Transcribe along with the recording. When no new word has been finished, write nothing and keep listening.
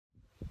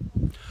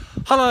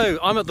Hello,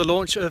 I'm at the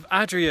launch of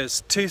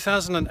Adria's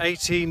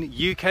 2018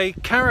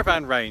 UK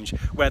Caravan Range,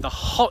 where the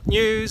hot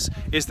news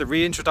is the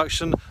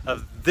reintroduction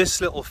of this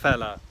little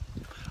fella.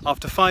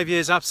 After 5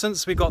 years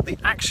absence, we got the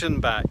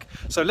action back.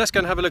 So let's go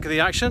and have a look at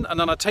the action, and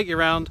then I'll take you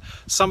around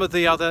some of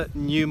the other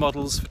new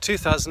models for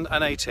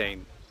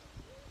 2018.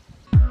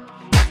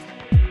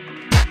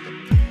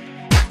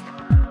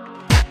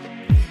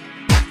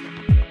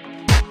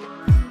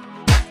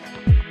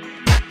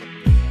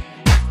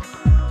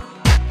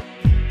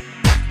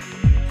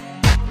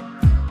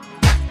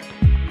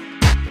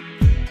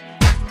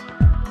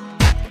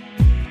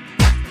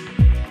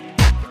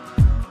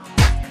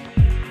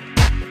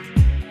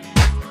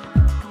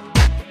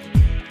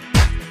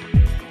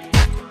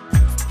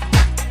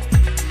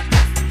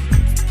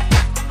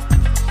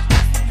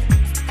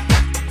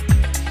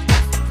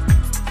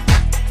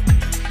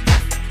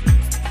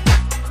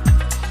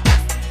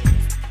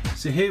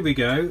 So here we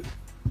go.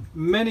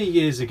 Many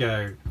years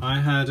ago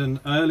I had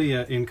an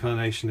earlier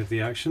incarnation of the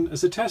action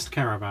as a test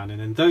caravan,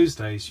 and in those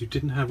days you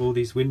didn't have all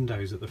these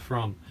windows at the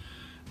front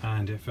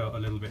and it felt a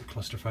little bit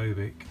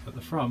claustrophobic at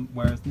the front,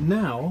 whereas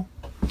now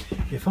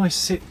if I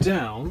sit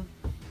down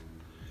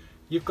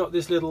you've got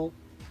this little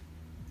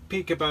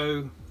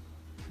peekaboo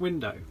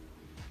window.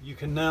 You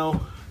can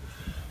now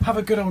have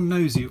a good old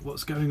nosy at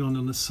what's going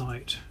on the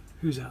site.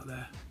 Who's out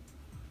there?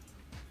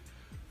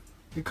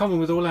 In common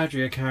with all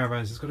Adria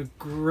Caravans, it's got a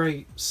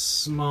great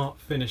smart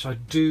finish. I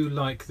do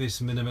like this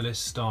minimalist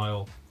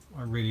style,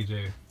 I really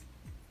do.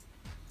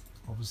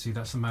 Obviously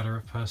that's a matter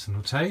of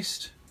personal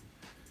taste,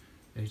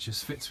 it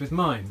just fits with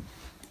mine.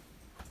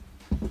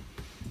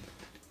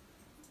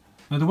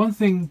 Now the one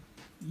thing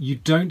you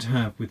don't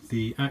have with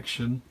the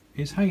action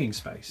is hanging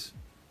space,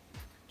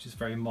 which is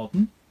very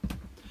modern.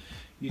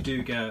 You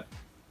do get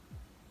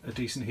a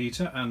decent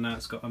heater, and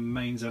that's got a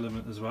mains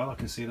element as well. I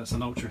can see that's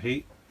an ultra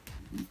heat.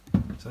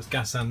 So it's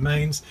gas and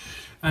mains,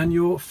 and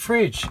your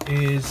fridge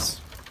is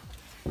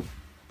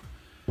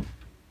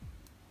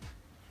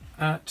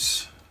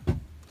at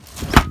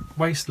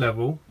waist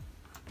level,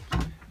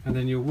 and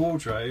then your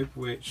wardrobe,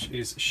 which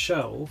is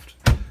shelved,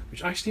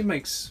 which actually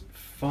makes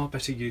far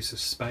better use of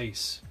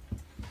space,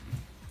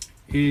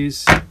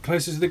 is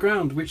closer to the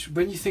ground, which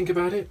when you think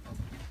about it,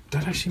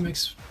 that actually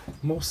makes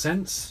more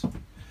sense.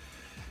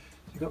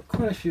 You've got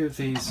quite a few of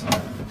these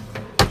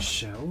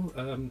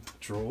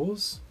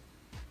drawers.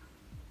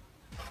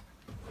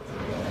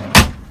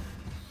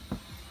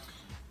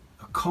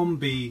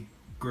 Combi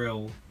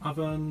grill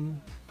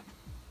oven,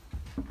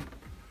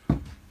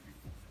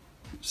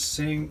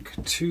 sink,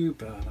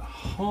 2-burner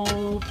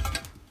hob,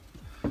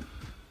 a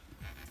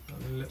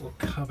little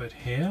cupboard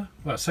here.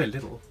 Well, I say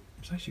little,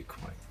 it's actually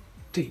quite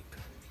deep.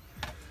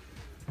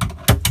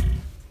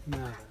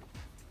 Now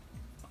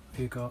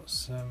you've got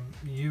some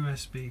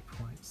USB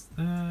points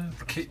there.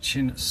 The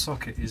kitchen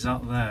socket is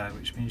up there,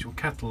 which means your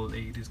kettle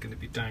lead is going to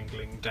be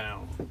dangling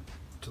down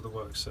to the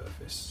work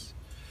surface.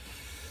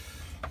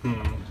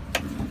 Oh,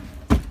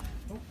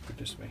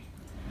 goodness me.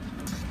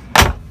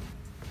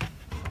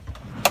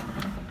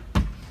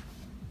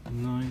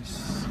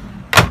 Nice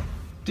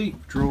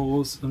deep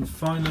drawers, and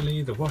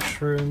finally the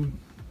washroom.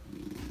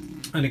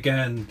 And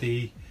again,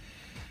 the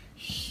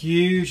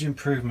huge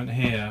improvement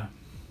here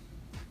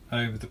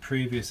over the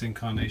previous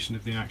incarnation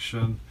of the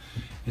action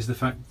is the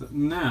fact that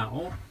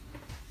now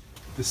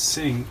the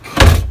sink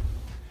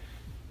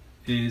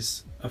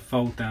is a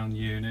fold down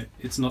unit.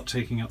 It's not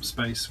taking up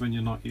space when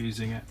you're not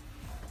using it.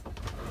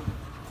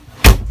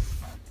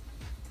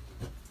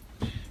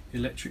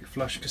 Electric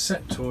flush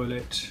cassette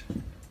toilet,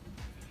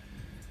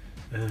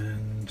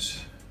 and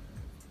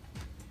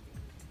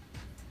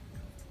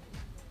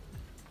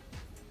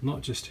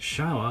not just a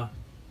shower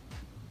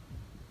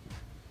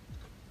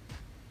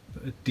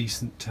but a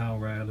decent towel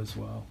rail as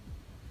well.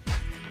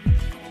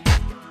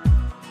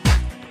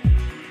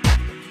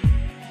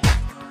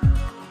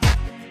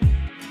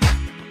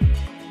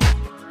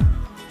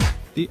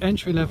 The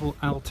entry-level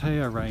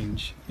Altea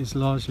range is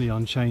largely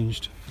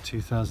unchanged for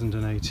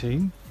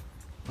 2018,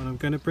 and I'm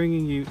going to bring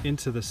you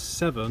into the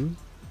 7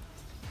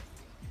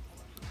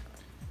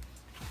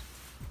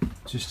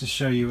 just to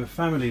show you a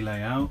family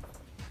layout.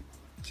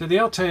 So the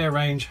Altea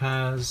range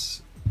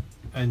has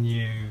a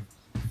new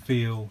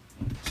feel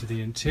to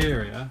the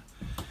interior.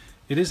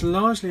 It is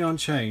largely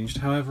unchanged,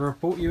 however I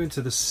brought you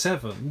into the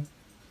 7,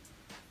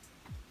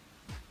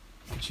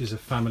 which is a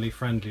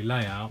family-friendly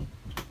layout,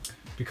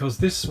 because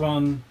this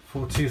one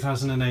for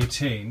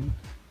 2018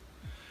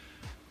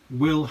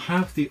 will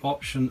have the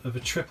option of a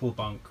triple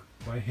bunk,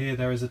 where here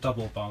there is a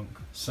double bunk.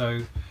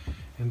 So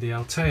in the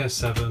Altea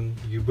 7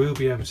 you will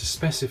be able to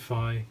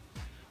specify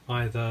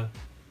either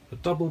a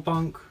double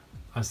bunk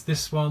as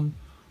this one,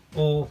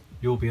 or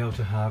you'll be able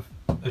to have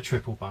a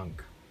triple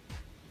bunk.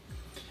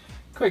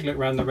 Quick look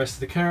around the rest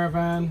of the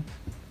caravan.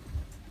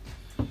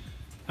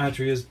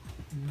 Adria's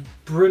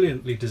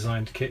brilliantly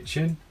designed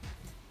kitchen,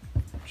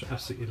 which I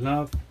absolutely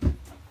love,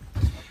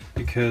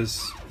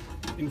 because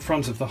in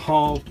front of the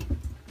hob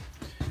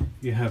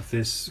you have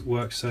this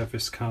work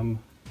surface come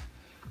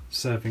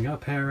serving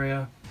up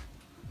area.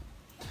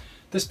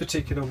 This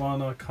particular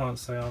one, I can't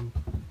say I'm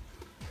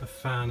a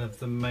fan of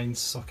the main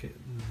socket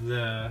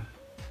there,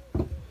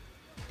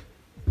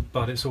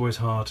 but it's always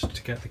hard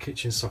to get the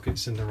kitchen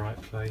sockets in the right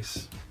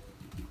place.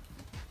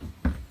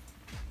 A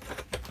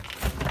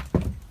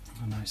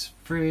nice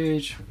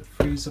fridge with a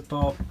freezer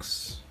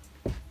box.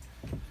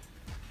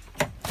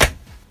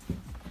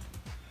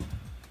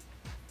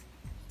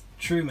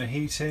 Truma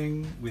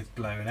heating with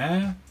blown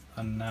air,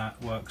 and that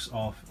works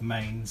off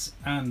mains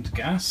and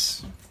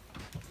gas.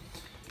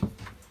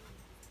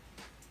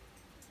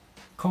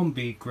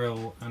 Combi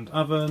grill and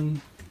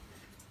oven,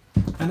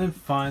 and then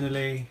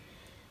finally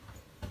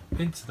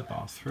into the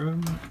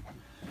bathroom,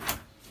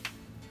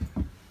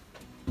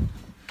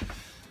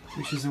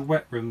 which is a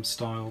wet room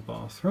style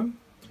bathroom,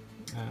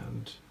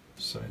 and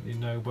certainly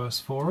no worse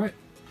for it.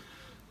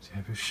 So you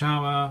have your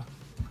shower,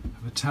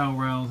 have a towel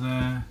rail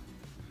there,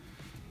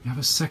 you have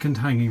a second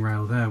hanging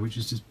rail there, which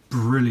is just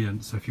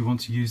brilliant. So if you want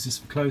to use this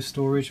for clothes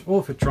storage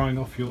or for drying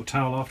off your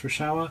towel after a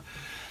shower,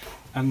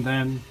 and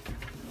then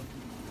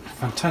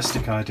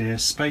fantastic idea,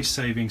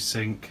 space-saving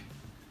sink,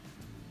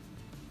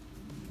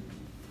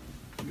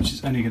 which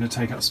is only going to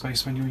take up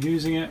space when you're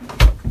using it,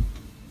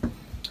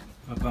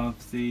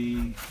 above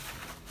the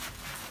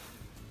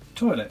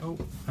toilet. Oh,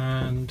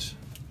 and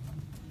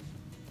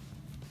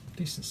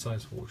decent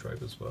sized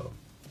wardrobe as well.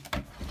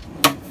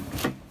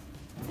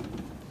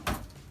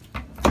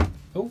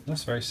 Oh,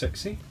 that's very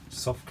sexy.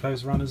 Soft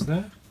clothes runners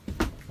there.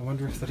 I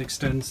wonder if that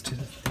extends to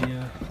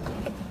the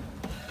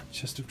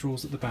chest of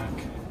drawers at the back.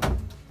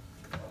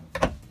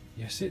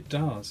 Yes, it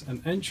does.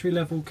 An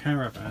entry-level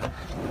caravan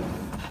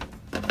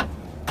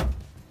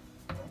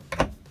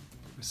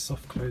with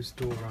soft closed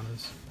door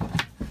runners.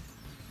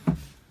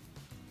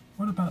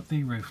 What about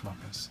the roof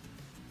lockers?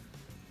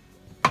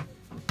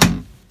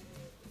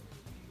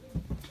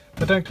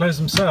 They don't close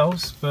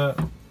themselves, but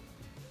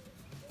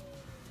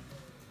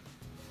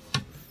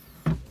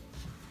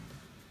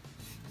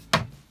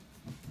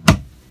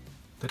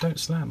they don't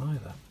slam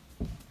either.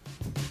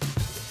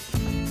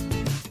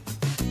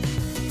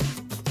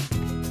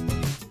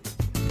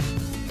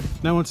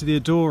 Now onto the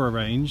Adora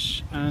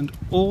range, and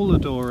all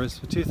Adoras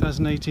for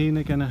 2018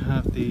 are going to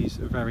have these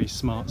very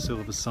smart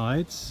silver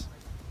sides.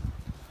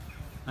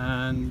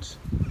 And to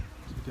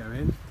go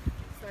in.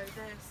 So they're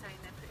saying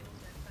they're putting all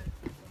their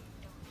photos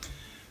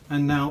on.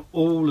 And now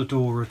all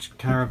Adora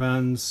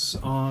caravans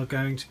are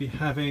going to be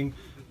having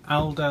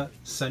Alda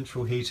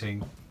central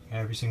heating,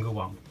 every single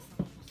one.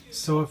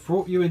 So I've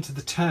brought you into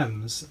the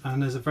Thames,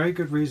 and there's a very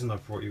good reason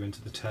I've brought you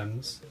into the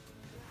Thames,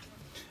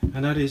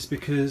 and that is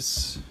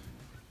because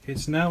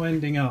it's now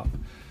ending up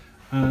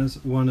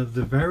as one of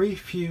the very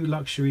few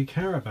luxury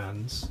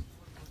caravans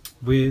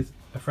with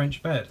a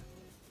French bed,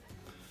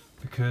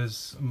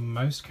 because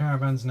most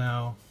caravans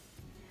now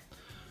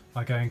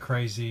are going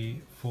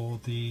crazy for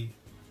the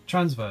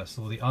transverse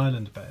or the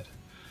island bed.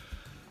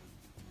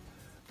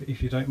 But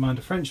if you don't mind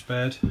a French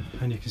bed,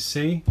 and you can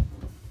see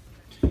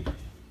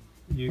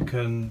you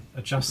can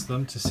adjust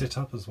them to sit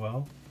up as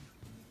well.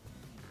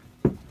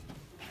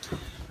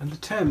 And the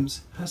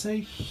Thames has a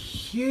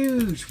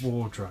huge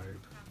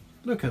wardrobe.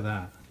 Look at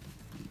that.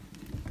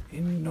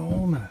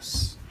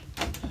 Enormous.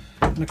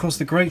 And of course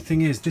the great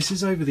thing is this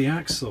is over the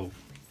axle.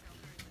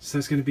 So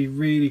it's going to be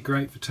really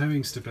great for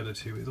towing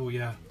stability with all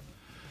your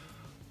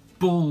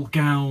ball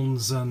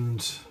gowns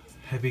and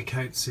heavy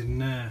coats in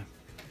there.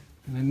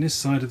 And then this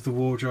side of the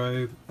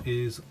wardrobe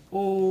is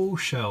all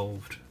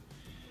shelved.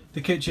 The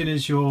kitchen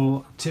is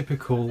your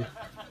typical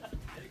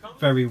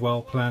very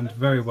well planned,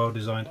 very well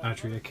designed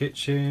Adria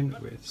kitchen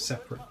with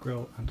separate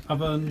grill and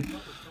oven.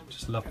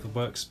 Just love the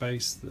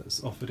workspace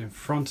that's offered in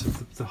front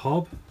of the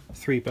hob.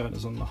 3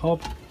 burners on the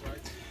hob.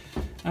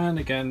 And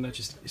again,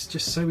 it's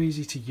just so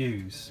easy to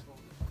use.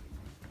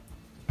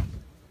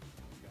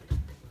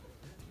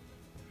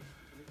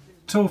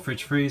 Tall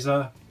fridge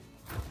freezer.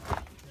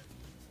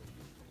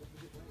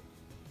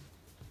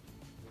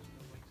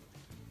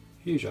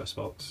 Huge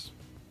icebox.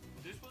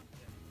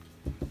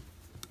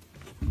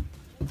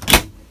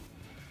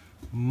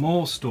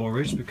 More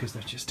storage, because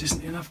there just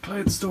isn't enough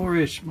clothes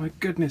storage. My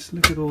goodness,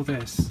 look at all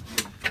this.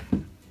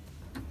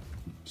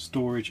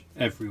 Storage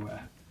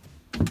everywhere.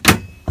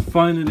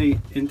 Finally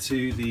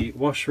into the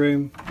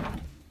washroom,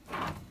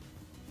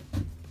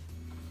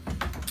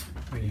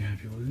 where you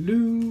have your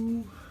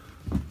loo.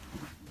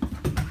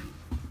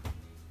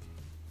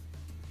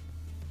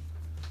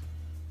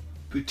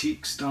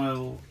 Boutique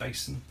style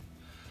basin.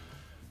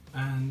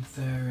 And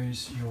there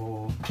is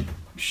your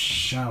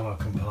shower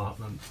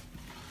compartment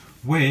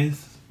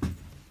with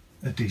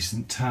a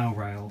decent towel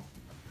rail.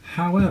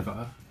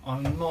 However,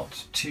 I'm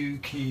not too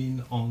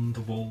keen on the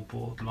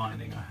wallboard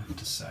lining, I have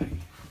to say.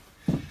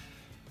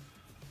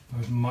 I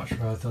would much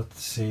rather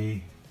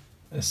see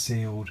a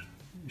sealed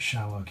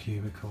shower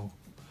cubicle.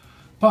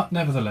 But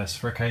nevertheless,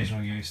 for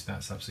occasional use,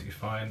 that's absolutely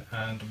fine.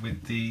 And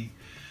with the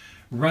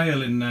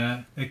rail in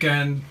there,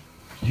 again,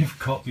 you've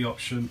got the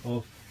option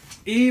of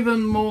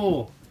even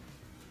more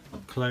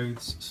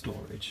clothes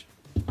storage.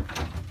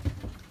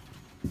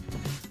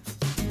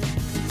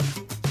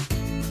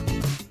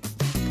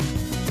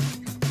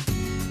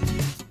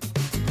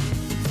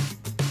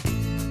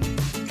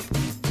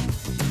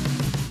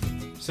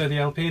 So the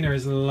Alpina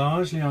is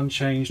largely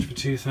unchanged for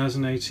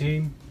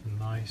 2018.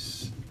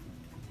 Nice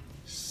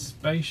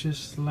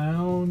spacious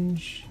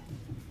lounge,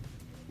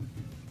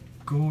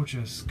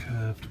 gorgeous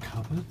curved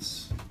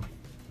cupboards.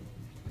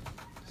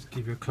 Let's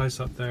give you a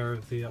close-up there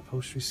of the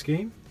upholstery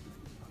scheme.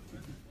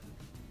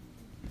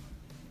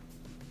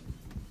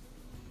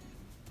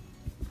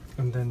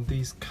 And then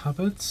these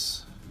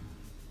cupboards.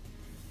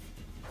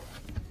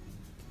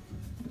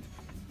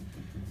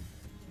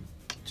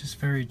 Just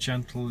very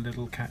gentle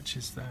little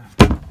catches there.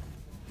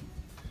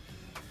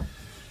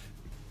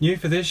 New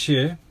for this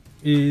year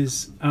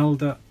is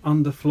Alda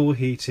underfloor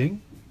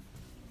heating,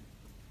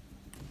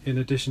 in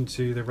addition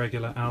to the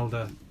regular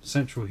Alda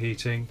central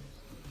heating.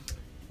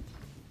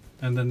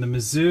 And then the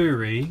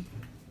Missouri,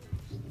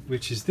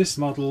 which is this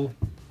model,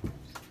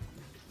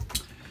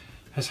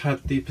 has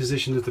had the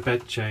position of the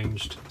bed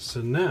changed.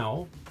 So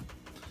now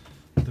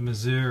the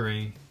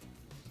Missouri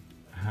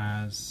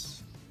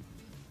has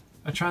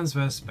a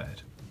transverse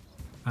bed.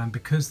 And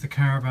because the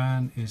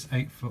Caravan is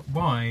 8 foot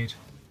wide,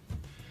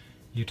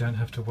 you don't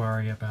have to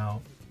worry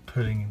about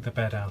pulling the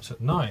bed out at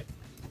night.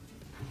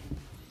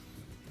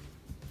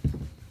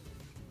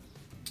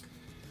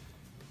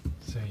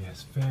 So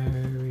yes,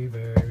 very,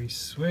 very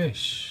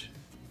swish.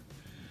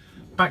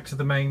 Back to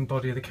the main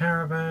body of the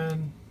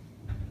Caravan.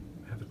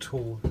 We have a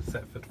tall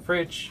Thetford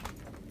fridge.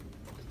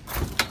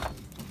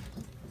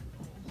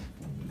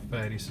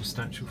 Fairly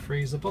substantial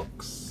freezer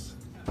box.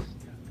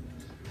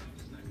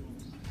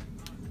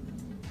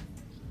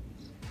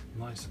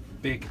 Nice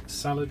big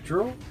salad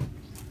drawer.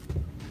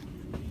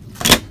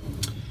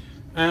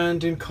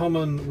 And in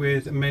common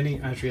with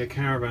many Adria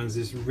Caravans,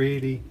 this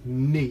really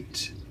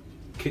neat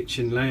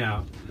kitchen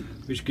layout,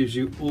 which gives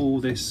you all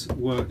this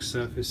work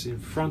surface in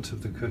front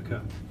of the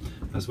cooker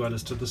as well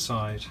as to the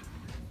side.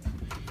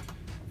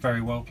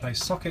 Very well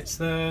placed sockets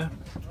there,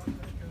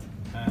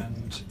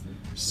 and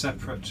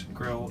separate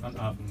grill and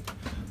oven.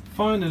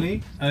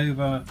 Finally,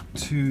 over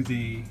to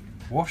the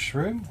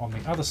washroom on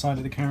the other side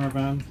of the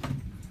Caravan,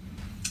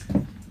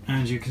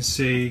 and you can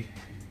see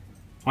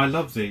I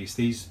love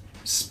these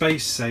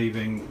space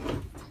saving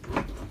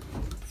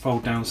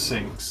fold down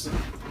sinks.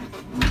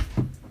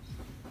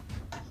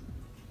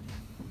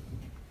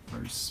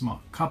 Very smart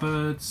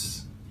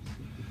cupboards.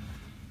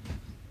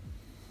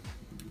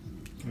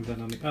 And then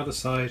on the other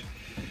side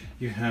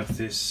you have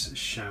this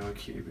shower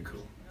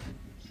cubicle,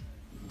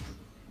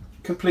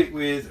 complete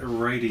with a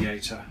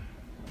radiator.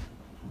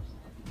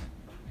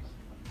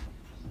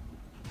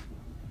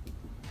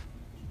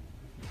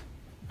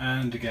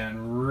 And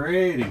again,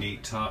 really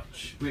neat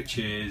touch, which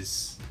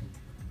is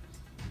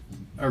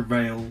a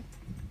rail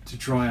to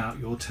dry out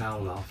your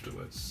towel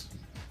afterwards.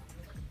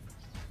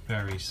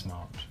 Very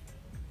smart.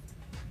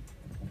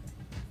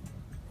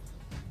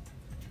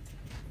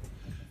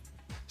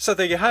 So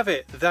there you have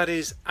it. That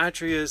is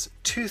Adria's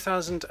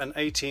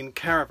 2018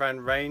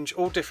 Caravan range,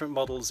 all different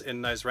models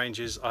in those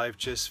ranges I've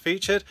just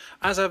featured.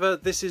 As ever,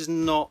 this is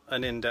not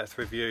an in-depth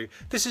review.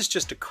 This is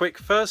just a quick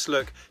first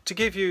look to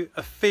give you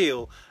a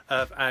feel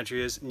of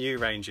Adria's new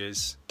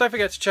ranges. Don't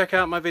forget to check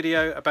out my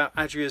video about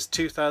Adria's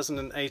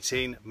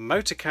 2018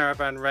 Motor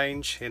Caravan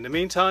range. In the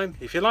meantime,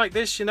 if you like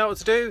this, you know what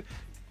to do.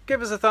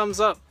 Give us a thumbs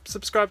up,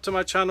 subscribe to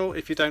my channel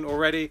if you don't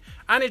already,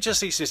 and it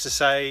just ceases to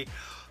say,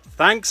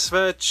 thanks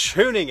for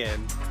tuning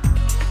in.